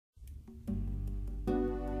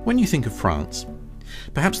When you think of France,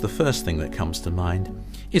 perhaps the first thing that comes to mind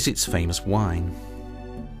is its famous wine.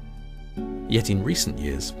 Yet in recent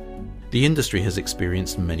years, the industry has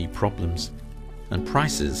experienced many problems, and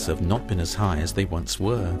prices have not been as high as they once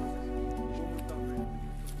were.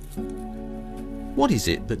 What is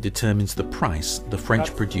it that determines the price the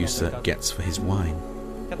French producer gets for his wine?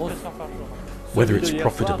 Whether it's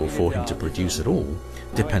profitable for him to produce at all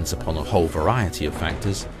depends upon a whole variety of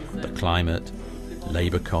factors: the climate,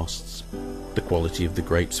 labour costs, the quality of the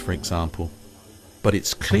grapes, for example. But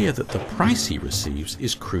it's clear that the price he receives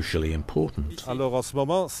is crucially important. Alors en ce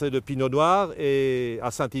moment, c'est le pinot noir et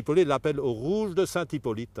à Saint-Hippolyte, il l'appelle au rouge de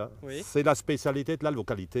Saint-Hippolyte. Hein. Oui. C'est la spécialité de la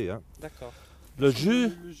localité. Hein. D'accord. Le jus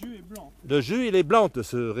est blanc. Le jus, il est blanc de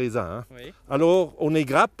ce raisin. Hein. Oui. Alors on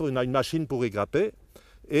égrappe, on a une machine pour égrapper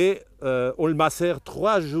et on le macère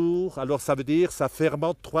 3 jours. Alors ça veut dire ça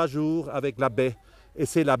fermente 3 jours avec la baie. Et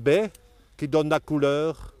c'est la baie qui donne la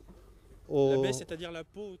couleur.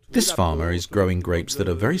 This farmer is growing grapes that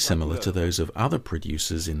are very similar to those of other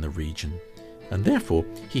producers in the region, and therefore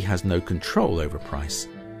he has no control over price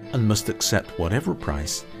and must accept whatever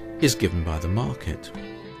price is given by the market.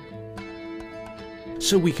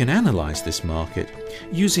 So we can analyse this market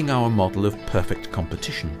using our model of perfect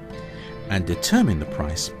competition and determine the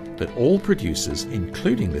price that all producers,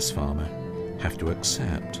 including this farmer, have to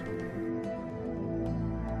accept.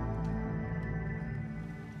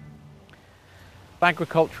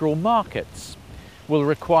 Agricultural markets will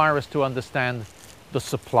require us to understand the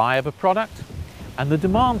supply of a product and the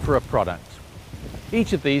demand for a product.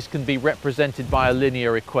 Each of these can be represented by a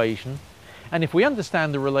linear equation, and if we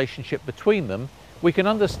understand the relationship between them, we can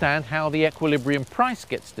understand how the equilibrium price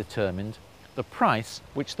gets determined, the price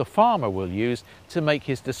which the farmer will use to make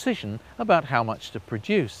his decision about how much to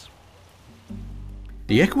produce.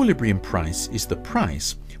 The equilibrium price is the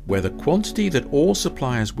price where the quantity that all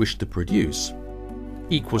suppliers wish to produce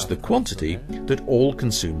equals the quantity that all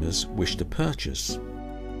consumers wish to purchase.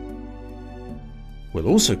 We'll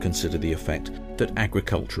also consider the effect that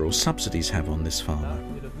agricultural subsidies have on this farmer.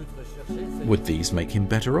 Would these make him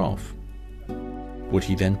better off? Would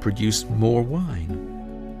he then produce more wine?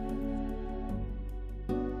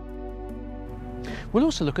 We'll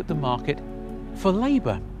also look at the market for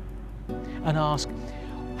labour and ask,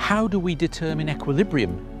 how do we determine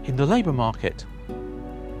equilibrium in the labour market?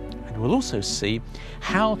 And we'll also see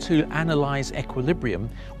how to analyse equilibrium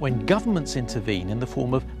when governments intervene in the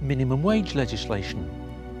form of minimum wage legislation,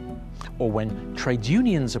 or when trade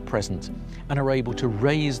unions are present and are able to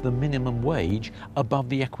raise the minimum wage above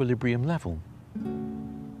the equilibrium level.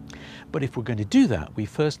 But if we're going to do that, we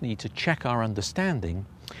first need to check our understanding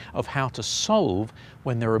of how to solve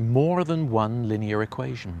when there are more than one linear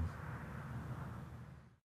equation.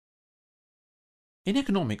 In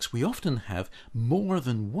economics, we often have more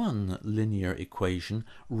than one linear equation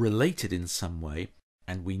related in some way,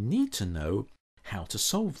 and we need to know how to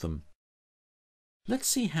solve them. Let's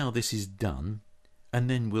see how this is done, and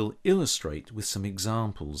then we'll illustrate with some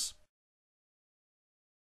examples.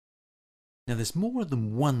 Now, there's more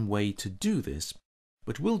than one way to do this,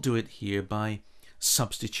 but we'll do it here by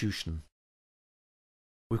substitution.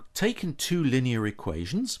 We've taken 2 linear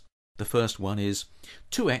equations. The first one is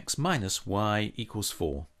 2x minus y equals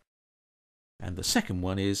 4. And the second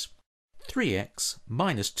one is 3x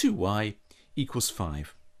minus 2y equals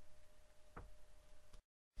 5.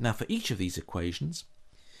 Now for each of these equations,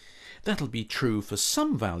 that'll be true for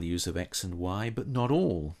some values of x and y, but not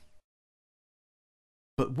all.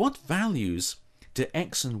 But what values do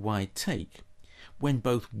x and y take when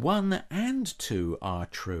both 1 and 2 are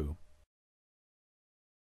true?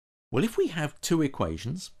 Well, if we have 2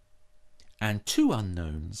 equations and 2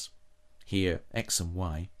 unknowns, here x and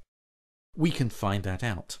y, we can find that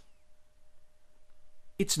out.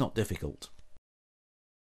 It's not difficult.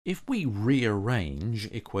 If we rearrange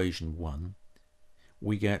equation 1,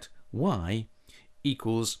 we get y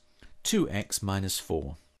equals 2x minus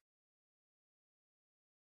 4.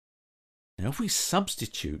 Now if we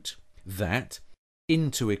substitute that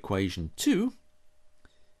into equation 2,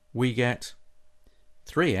 we get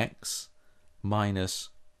 3x minus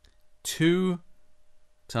 2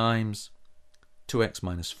 times 2x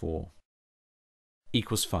minus 4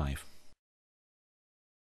 equals 5.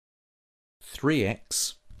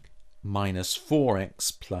 3x minus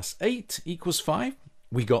 4x plus 8 equals 5.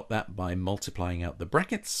 We got that by multiplying out the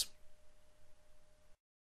brackets.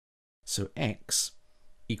 So x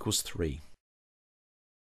equals 3.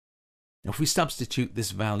 Now if we substitute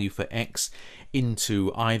this value for x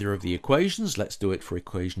into either of the equations, let's do it for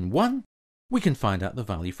equation 1, we can find out the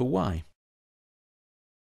value for y.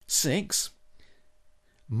 6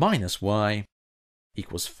 minus y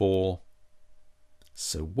equals 4,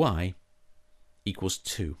 so y equals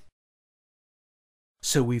 2.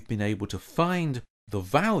 So we've been able to find the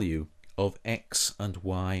value of x and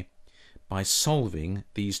y by solving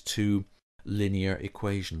these two linear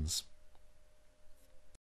equations.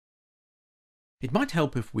 It might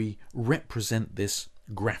help if we represent this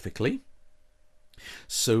graphically.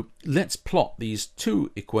 So let's plot these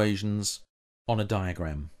two equations on a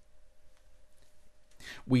diagram.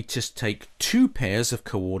 We just take two pairs of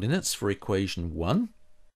coordinates for equation 1,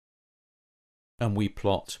 and we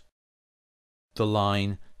plot the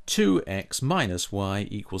line 2x minus y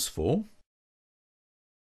equals 4.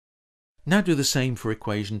 Now do the same for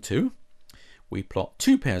equation 2. We plot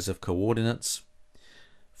two pairs of coordinates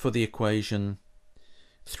for the equation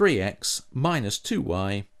 3x minus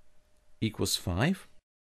 2y equals 5.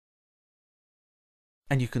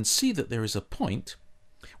 And you can see that there is a point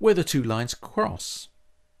where the two lines cross.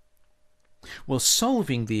 Well,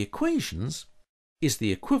 solving the equations is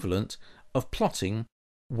the equivalent of plotting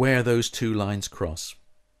where those two lines cross.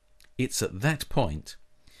 It's at that point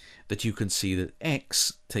that you can see that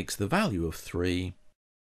x takes the value of 3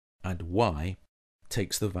 and y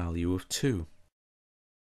takes the value of 2.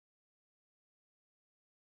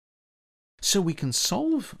 So we can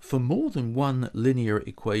solve for more than one linear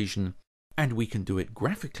equation, and we can do it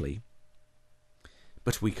graphically,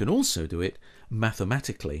 but we can also do it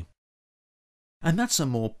mathematically. And that's a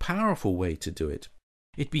more powerful way to do it.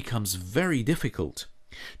 It becomes very difficult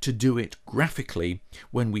to do it graphically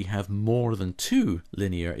when we have more than two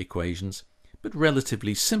linear equations, but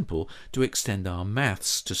relatively simple to extend our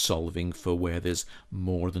maths to solving for where there's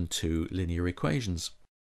more than two linear equations.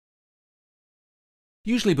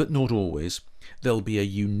 Usually, but not always, there'll be a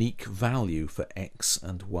unique value for x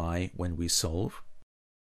and y when we solve.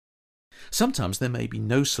 Sometimes there may be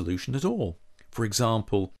no solution at all. For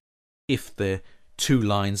example, if the two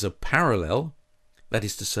lines are parallel, that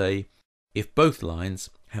is to say, if both lines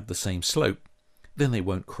have the same slope, then they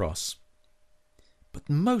won't cross. But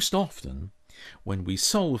most often, when we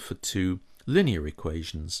solve for two linear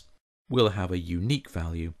equations, we'll have a unique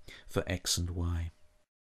value for x and y.